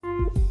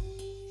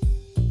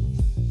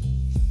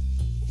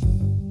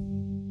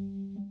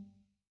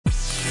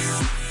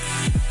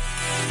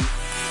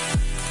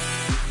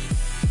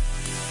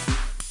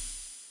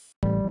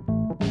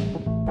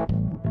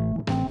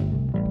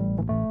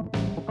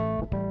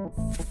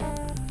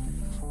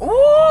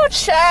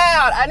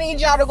child. I need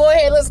y'all to go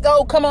ahead. Let's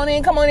go. Come on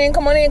in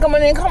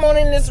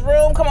this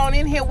room. Come on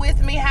in here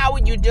with me. How are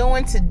you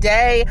doing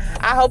today?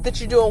 I hope that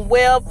you're doing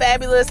well,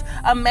 fabulous,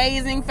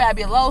 amazing,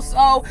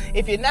 fabuloso.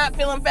 If you're not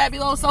feeling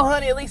fabuloso,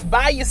 honey, at least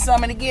buy you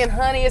some. And again,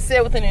 honey is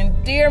said with an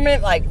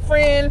endearment like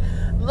friend,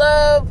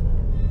 love,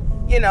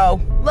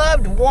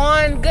 loved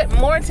one. Good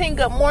morning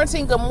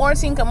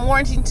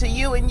to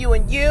you and you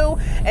and you,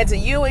 and to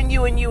you and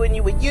you and you and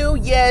you and you.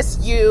 Yes,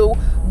 you.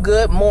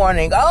 Good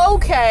morning.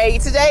 Okay,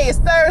 today is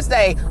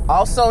Thursday,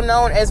 also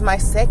known as my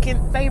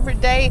second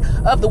favorite day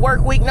of the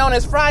work week, known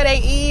as Friday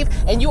Eve.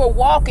 And you are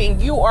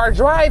walking, you are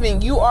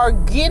driving, you are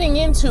getting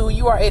into,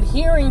 you are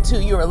adhering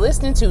to, you are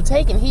listening to,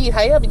 taking heed,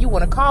 however you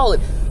want to call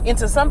it,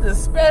 into something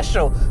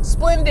special,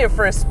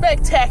 splendiferous,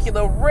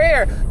 spectacular,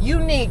 rare,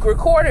 unique,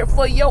 recorded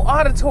for your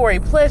auditory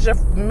pleasure,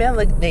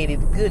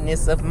 melanated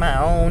goodness of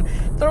my own,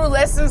 through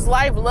lessons,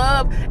 life,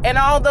 love, and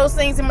all those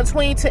things in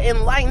between, to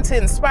enlighten, to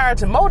inspire,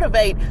 to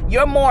motivate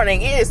your morning.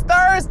 It is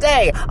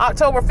Thursday,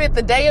 October 5th,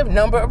 the day of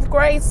number of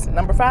grace.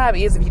 Number 5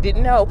 is, if you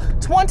didn't know,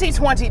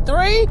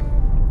 2023.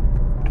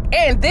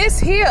 And this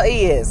here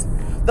is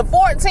the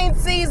 14th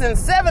season,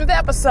 7th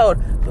episode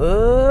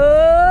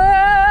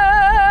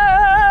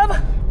of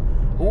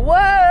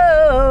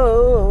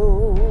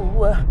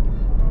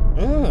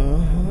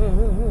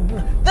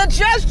the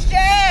Just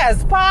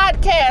JAS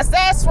Podcast.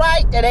 That's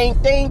right. That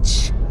ain't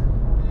things.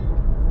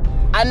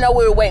 I know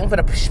we were waiting for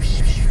the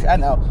I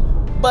know.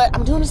 But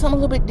I'm doing something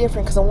a little bit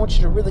different because I want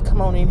you to really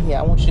come on in here.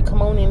 I want you to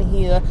come on in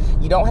here.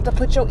 You don't have to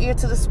put your ear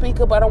to the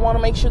speaker, but I want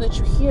to make sure that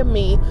you hear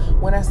me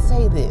when I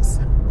say this.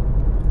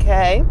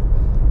 Okay?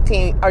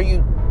 Are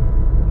you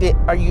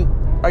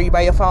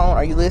by your phone?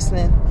 Are you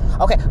listening?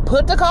 Okay,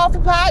 put the coffee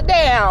pot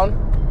down.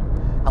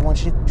 I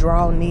want you to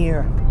draw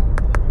near.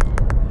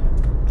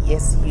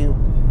 Yes, you.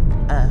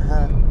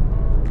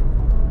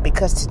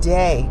 Because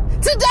today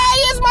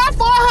is my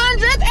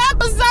 400th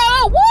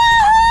episode. Woo!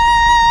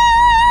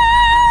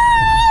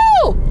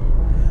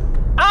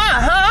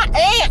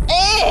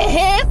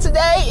 And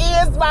today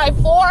is my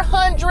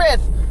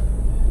 400th.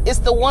 It's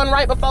the one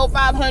right before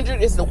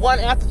 500. It's the one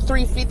after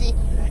 350.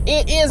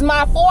 It is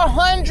my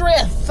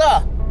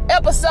 400th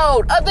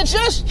episode of the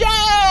Just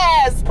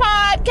JAS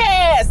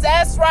Podcast.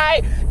 That's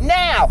right.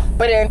 Now,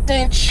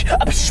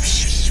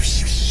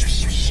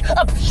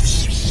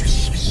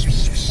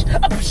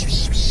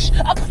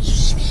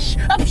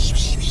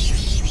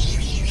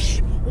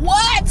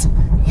 what?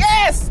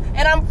 Yes,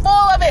 and I'm full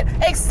of it.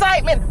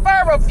 Excitement,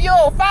 fervor,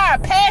 fuel, fire,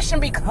 passion,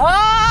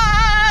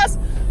 because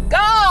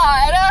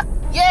God,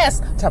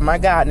 yes, to my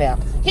God now,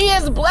 He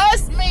has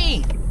blessed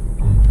me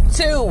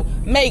to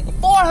make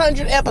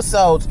 400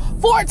 episodes,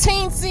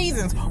 14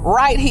 seasons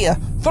right here,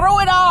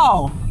 through it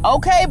all,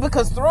 okay?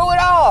 Because through it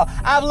all,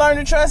 I've learned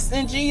to trust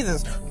in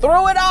Jesus.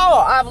 Through it all,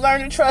 I've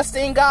learned to trust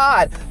in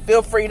God.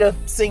 Feel free to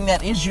sing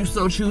that as you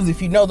so choose.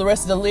 If you know the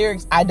rest of the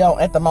lyrics, I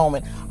don't at the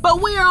moment.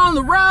 But we are on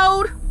the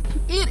road.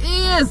 It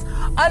is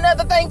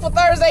another Thankful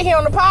Thursday here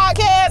on the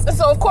podcast. And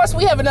so, of course,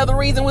 we have another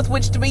reason with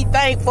which to be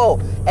thankful.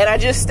 And I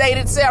just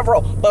stated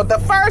several. But the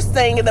first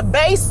thing, and the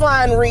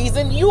baseline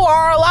reason, you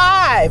are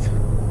alive.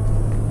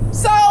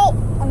 So,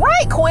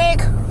 right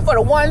quick, for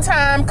the one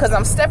time, because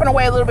I'm stepping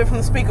away a little bit from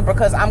the speaker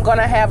because I'm going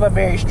to have a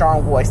very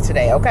strong voice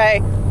today,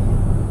 okay?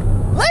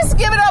 Let's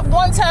give it up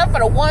one time for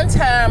the one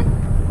time.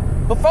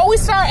 Before we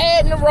start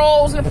adding the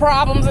roles and the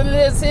problems and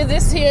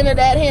this here and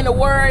that here and the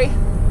worry,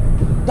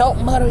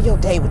 don't muddle your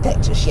day with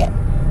that just yet.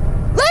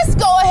 Let's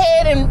go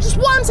ahead and just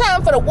one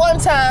time for the one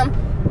time,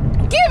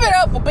 give it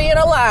up for being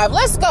alive.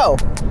 Let's go.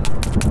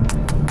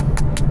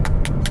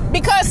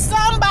 Because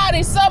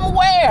somebody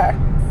somewhere,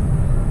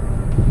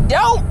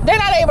 they're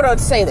not able to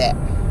say that.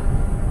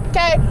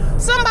 Okay?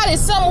 Somebody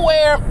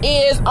somewhere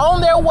is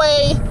on their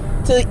way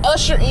to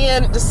usher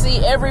in to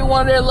see every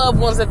one of their loved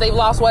ones that they've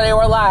lost while they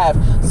were alive.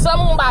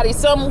 Somebody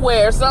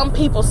somewhere, some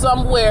people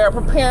somewhere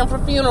preparing for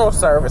funeral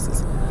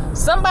services.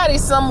 Somebody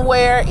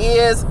somewhere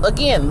is,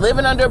 again,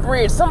 living under a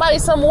bridge. Somebody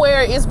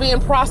somewhere is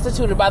being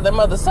prostituted by their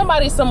mother.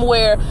 Somebody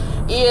somewhere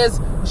is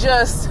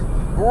just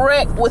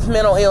wrecked with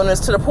mental illness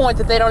to the point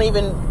that they don't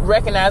even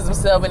recognize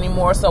themselves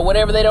anymore. So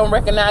whatever they don't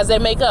recognize, they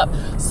make up.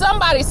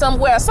 Somebody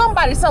somewhere.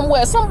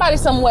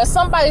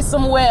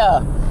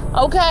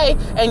 Okay?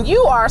 And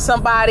you are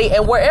somebody,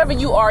 and wherever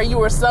you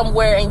are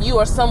somewhere, and you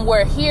are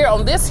somewhere here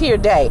on this here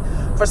day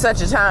for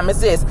such a time as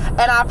this.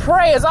 And I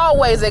pray, as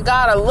always, that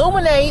God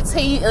illuminates,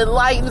 He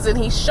enlightens, and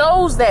He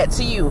shows that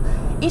to you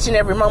each and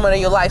every moment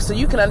of your life so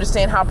you can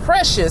understand how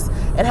precious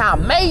and how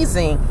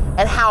amazing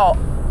and how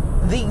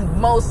the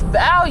most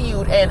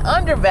valued and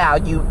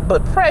undervalued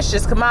but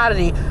precious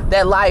commodity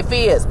that life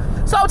is.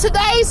 So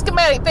today's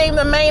schematic theme,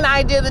 the main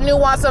idea, the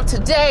nuance of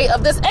today,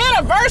 of this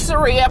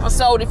anniversary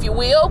episode, if you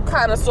will,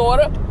 kind of,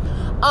 sort of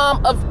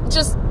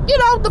just,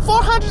 the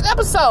 400th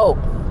episode.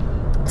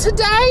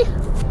 Today,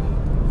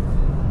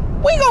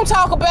 we're going to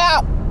talk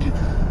about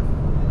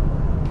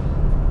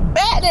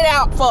batting it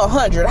out for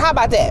 100. How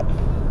about that?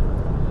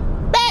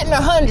 Batting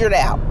 100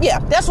 out. Yeah,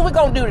 that's what we're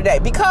going to do today,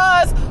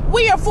 because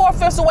we are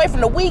 4/5 away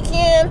from the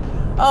weekend.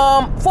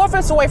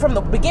 4/5 away from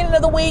the beginning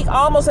of the week,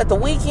 almost at the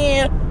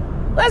weekend.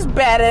 Let's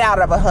bat it out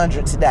of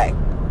 100 today.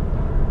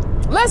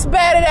 Let's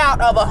bat it out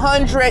of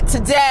 100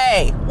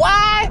 today.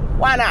 Why?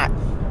 Why not?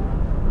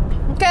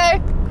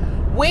 Okay?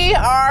 We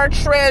are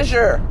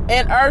treasure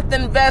in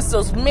earthen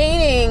vessels,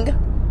 meaning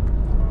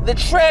the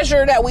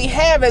treasure that we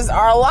have is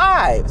our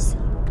lives.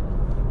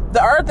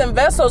 The earthen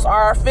vessels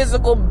are our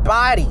physical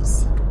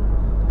bodies.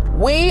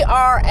 We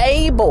are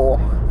able,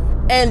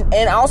 and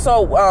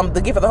also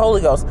the gift of the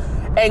Holy Ghost,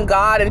 and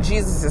God and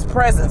Jesus'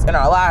 presence in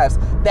our lives.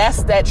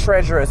 That's that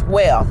treasure as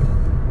well.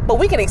 But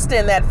we can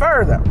extend that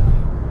further.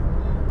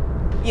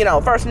 You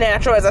know, first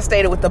natural, as I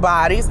stated, with the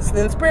bodies,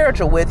 then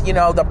spiritual with, you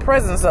know, the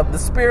presence of the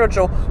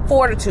spiritual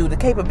fortitude, the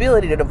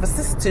capability, the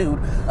vicissitude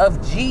of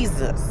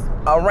Jesus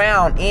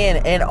around, in,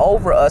 and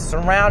over us,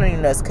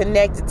 surrounding us,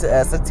 connected to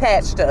us,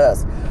 attached to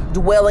us,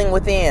 dwelling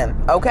within.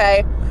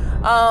 Okay?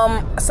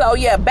 So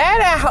yeah,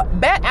 bat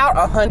out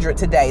 100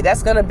 today.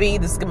 That's going to be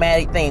the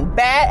schematic thing.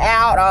 Bat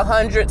out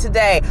 100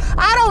 today.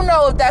 I don't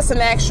know if that's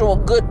an actual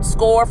good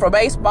score for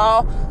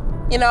baseball.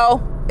 You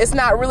know, it's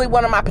not really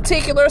one of my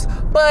particulars,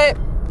 but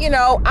you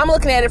know, I'm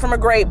looking at it from a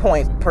grade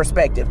point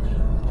perspective.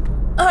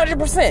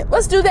 100%.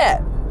 Let's do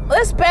that.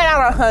 Let's bat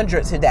out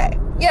 100 today.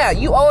 Yeah,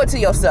 you owe it to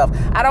yourself.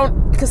 I don't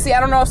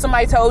know if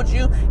somebody told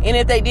you, and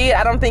if they did,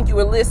 I don't think you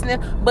were listening,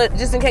 but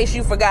just in case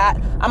you forgot,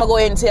 I'm going to go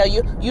ahead and tell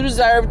you, you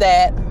deserve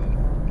that.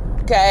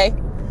 Okay?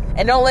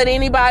 And don't let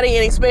anybody,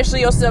 and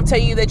especially yourself, tell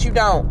you that you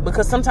don't,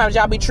 because sometimes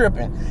y'all be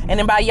tripping. And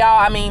then by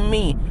y'all, I mean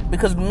me,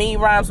 because me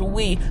rhymes with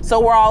we, so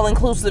we're all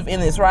inclusive in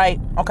this,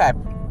 right? Okay.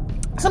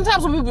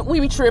 Sometimes we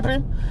be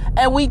tripping,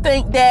 and we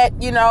think that,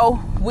 you know,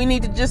 we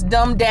need to just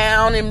dumb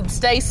down and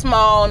stay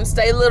small and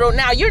stay little.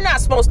 Now, you're not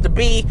supposed to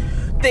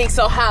think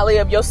so highly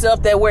of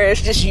yourself that where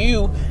it's just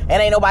you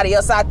and ain't nobody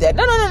else out there.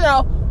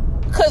 No.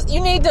 Because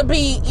you need to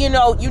be, you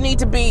know,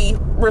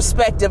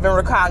 respective and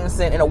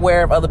recognizant and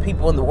aware of other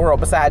people in the world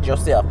besides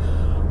yourself.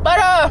 But,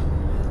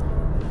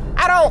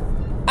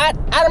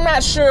 I'm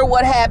not sure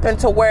what happened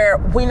to where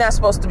we're not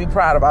supposed to be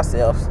proud of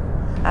ourselves.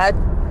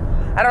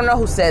 I don't know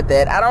who said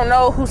that. I don't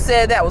know who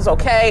said that was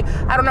okay.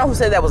 I don't know who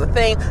said that was a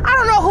thing. I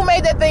don't know who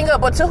made that thing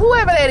up, but to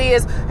whoever that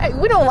is, hey,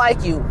 we don't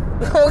like you,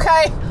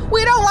 okay?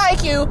 We don't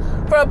like you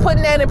for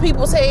putting that in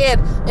people's head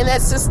and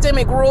that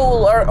systemic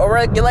rule or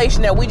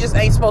regulation that we just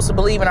ain't supposed to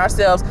believe in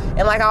ourselves.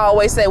 And like I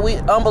always say, we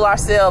humble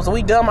ourselves,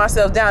 we dumb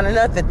ourselves down to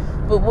nothing.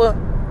 But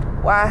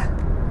why?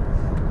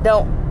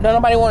 Don't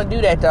nobody want to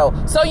do that, though.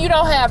 So you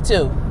don't have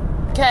to,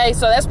 okay?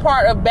 So that's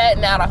part of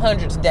batting out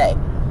 100 today.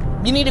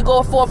 You need to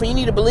go forth and you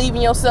need to believe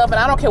in yourself. And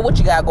I don't care what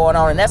you got going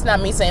on. And that's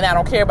not me saying I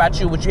don't care about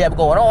you, what you have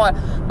going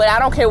on. But I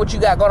don't care what you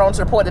got going on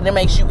to the point that it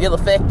makes you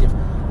ill-effective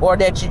or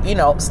that you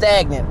know,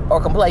 stagnant or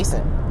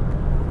complacent.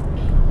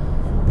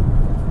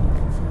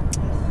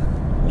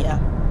 Yeah.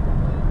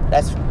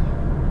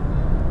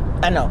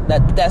 I know.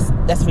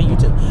 That's for you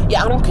too.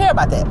 Yeah, I don't care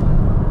about that.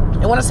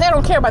 And when I say I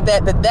don't care about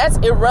that's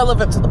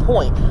irrelevant to the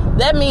point.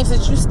 That means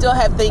that you still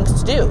have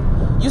things to do.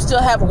 You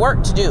still have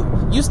work to do.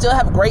 You still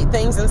have great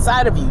things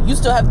inside of you. You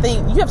still have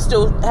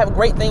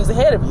great things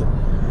ahead of you.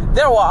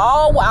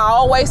 I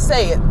always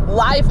say it,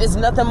 life is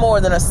nothing more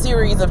than a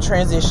series of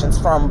transitions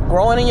from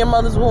growing in your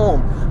mother's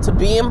womb to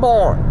being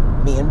born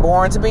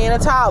to being a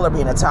toddler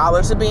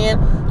to being,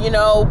 you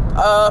know,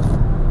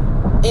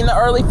 in the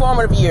early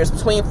formative years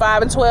between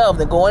 5 and 12,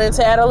 then going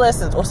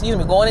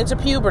into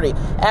puberty,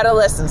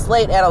 adolescence,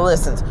 late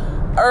adolescence,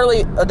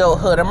 early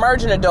adulthood,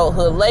 emerging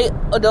adulthood, late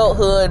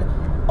adulthood,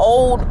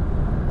 old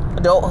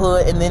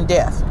adulthood, and then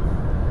death.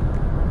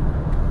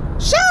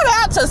 Shout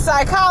out to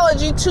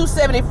Psychology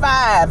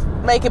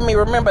 275 making me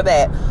remember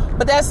that.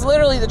 But that's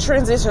literally the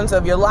transitions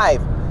of your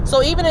life.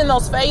 So even in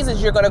those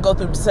phases, you're going to go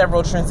through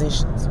several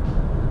transitions.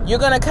 You're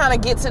going to kind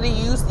of get to the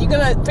use. You're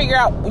going to figure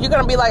out, you're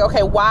going to be like,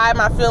 okay, why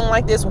am I feeling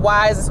like this?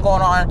 Why is this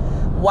going on?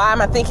 Why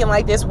am I thinking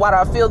like this? Why do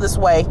I feel this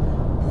way?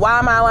 Why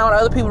am I allowing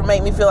other people to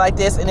make me feel like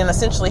this? And then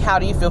essentially, how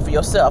do you feel for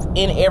yourself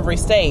in every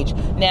stage?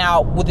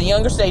 Now, with the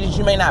younger stages,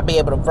 you may not be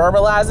able to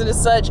verbalize it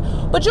as such,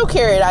 but you'll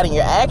carry it out in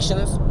your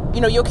actions.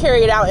 You know, you'll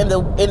carry it out in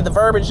the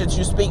verbiage that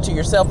you speak to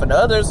yourself and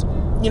others,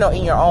 you know,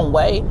 in your own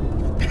way.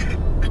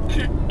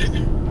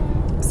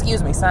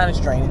 Excuse me, sinus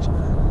drainage.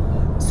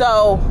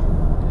 So,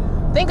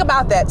 think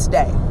about that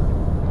today.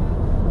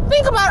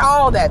 Think about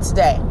all that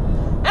today.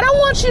 And I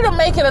want you to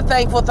make it a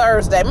Thankful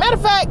Thursday. Matter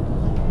of fact,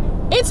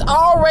 it's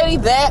already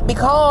that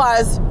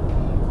because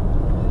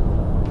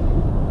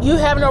you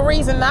have no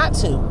reason not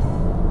to.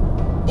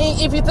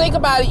 If you think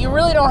about it, you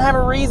really don't have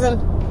a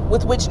reason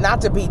with which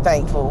not to be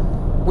thankful,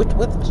 with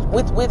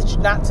which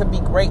not to be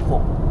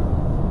grateful.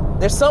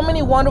 There's so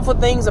many wonderful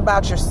things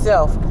about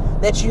yourself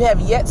that you have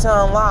yet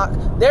to unlock.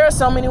 There are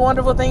so many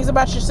wonderful things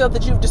about yourself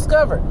that you've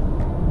discovered.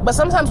 But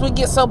sometimes we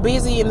get so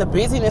busy in the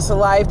busyness of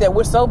life that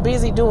we're so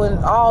busy doing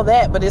all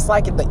that, but it's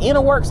like if the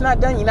inner work's not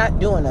done, you're not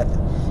doing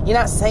nothing. You're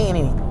not saying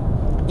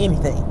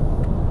anything.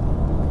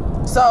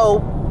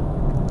 So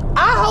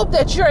I hope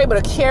that you're able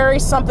to carry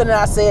something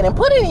that I said and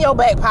put it in your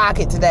back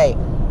pocket today.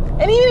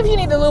 And even if you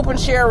need to loop and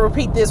share or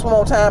repeat this one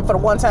more time for the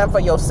one time for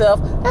yourself,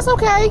 that's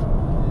okay.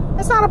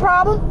 It's not a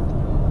problem.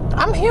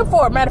 I'm here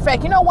for it. Matter of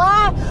fact, you know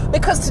why?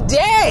 Because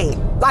today,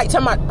 right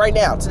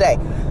now, today,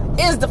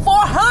 is the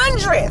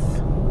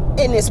 400th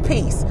in this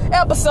piece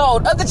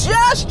episode of the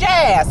Just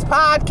JAS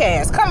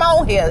Podcast. Come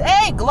on here.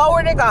 Hey,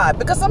 glory to God.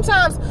 Because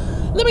sometimes,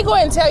 let me go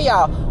ahead and tell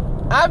y'all,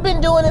 I've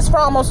been doing this for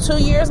almost 2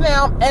 years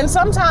now, and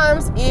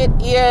sometimes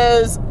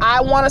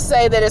I want to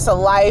say that it's a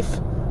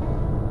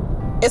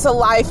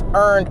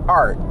life-earned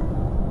art.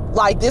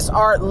 Like, this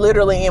art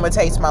literally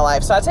imitates my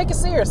life, so I take it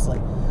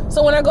seriously.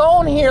 So when I go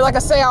on here, like I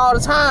say all the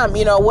time,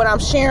 what I'm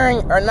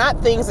sharing are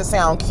not things that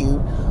sound cute.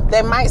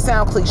 They might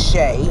sound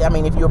cliche. I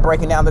mean, if you're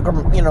breaking down the,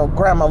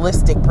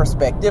 grammaristic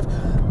perspective.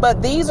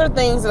 But these are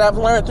things that I've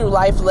learned through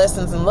life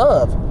lessons and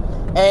love.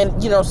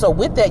 And, so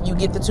with that, you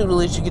get the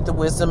tutelage, you get the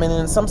wisdom, and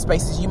in some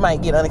spaces, you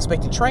might get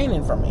unexpected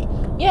training from me.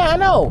 Yeah, I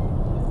know.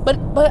 But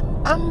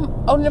I'm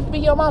old enough to be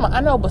your mama. I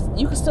know, but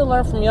you can still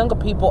learn from younger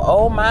people.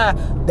 Oh, my.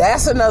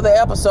 That's another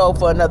episode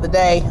for another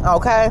day,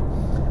 okay?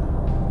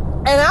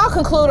 And I'll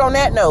conclude on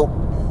that note.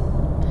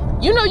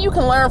 You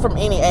can learn from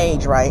any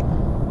age, right?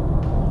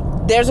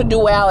 There's a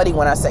duality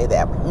when I say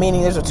that,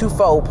 meaning there's a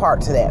twofold part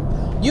to that.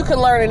 You can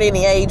learn at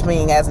any age,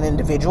 meaning as an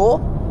individual,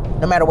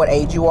 no matter what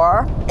age you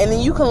are. And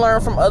then you can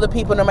learn from other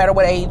people no matter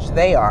what age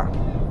they are.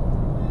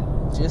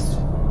 Just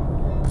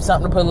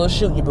something to put a little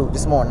shoot in your boot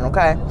this morning,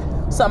 okay?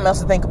 Something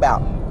else to think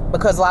about.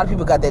 Because a lot of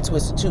people got that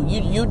twisted too.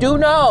 You do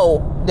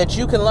know that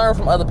you can learn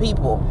from other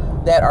people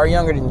that are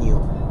younger than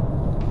you.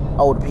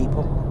 Older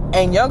people.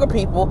 And younger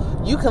people,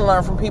 you can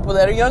learn from people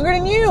that are younger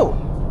than you.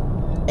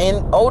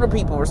 And older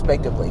people,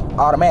 respectively,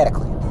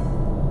 automatically.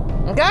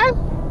 Okay?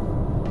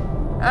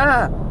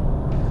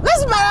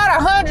 Let's about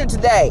out 100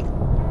 today.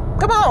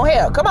 Come on,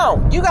 hell, come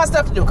on. You got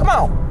stuff to do. Come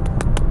on.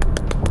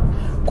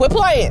 Quit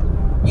playing.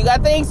 You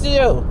got things to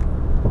do.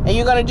 And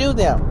you're going to do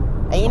them.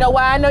 And you know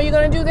why I know you're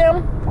going to do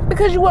them?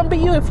 Because you wouldn't be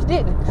you if you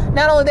didn't.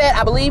 Not only that,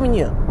 I believe in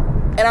you.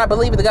 And I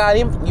believe in the God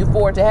in you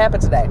for it to happen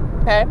today.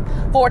 Okay?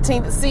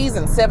 14th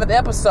season, 7th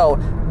episode.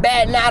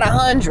 Batting out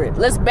 100.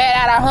 Let's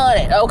bat out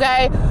 100,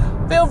 okay?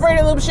 Feel free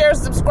to share and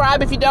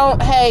subscribe. If you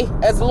don't, hey,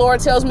 as the Lord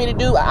tells me to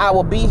do, I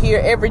will be here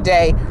every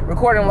day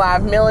recording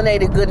live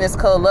melanated goodness,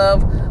 color,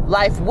 love,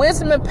 life,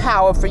 wisdom, and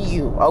power for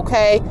you,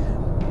 okay?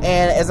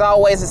 And as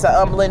always, it's an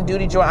humbling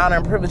duty, joy, honor,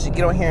 and privilege to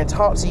get on here and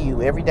talk to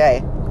you every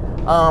day.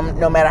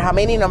 No matter how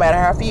many, no matter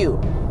how few.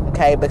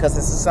 Okay, because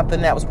this is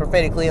something that was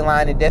prophetically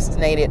aligned and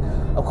destinated,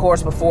 of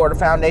course, before the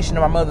foundation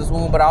of my mother's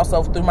womb, but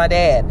also through my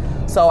dad.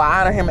 So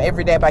I honor him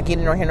every day by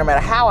getting on here, no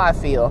matter how I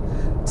feel,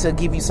 to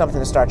give you something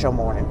to start your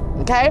morning.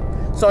 Okay?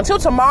 So until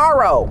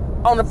tomorrow,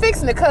 on the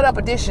Fixing to Cut Up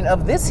edition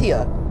of this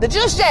here, the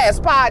Just JAS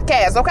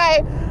Podcast,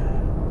 okay?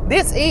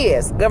 This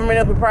is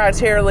governmentally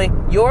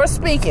proprietarily, yours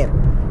speaking,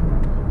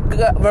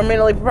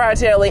 governmentally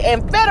proprietarily,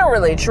 and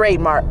federally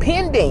trademark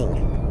pending.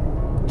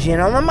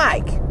 Jen on the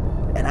mic,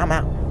 and I'm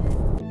out.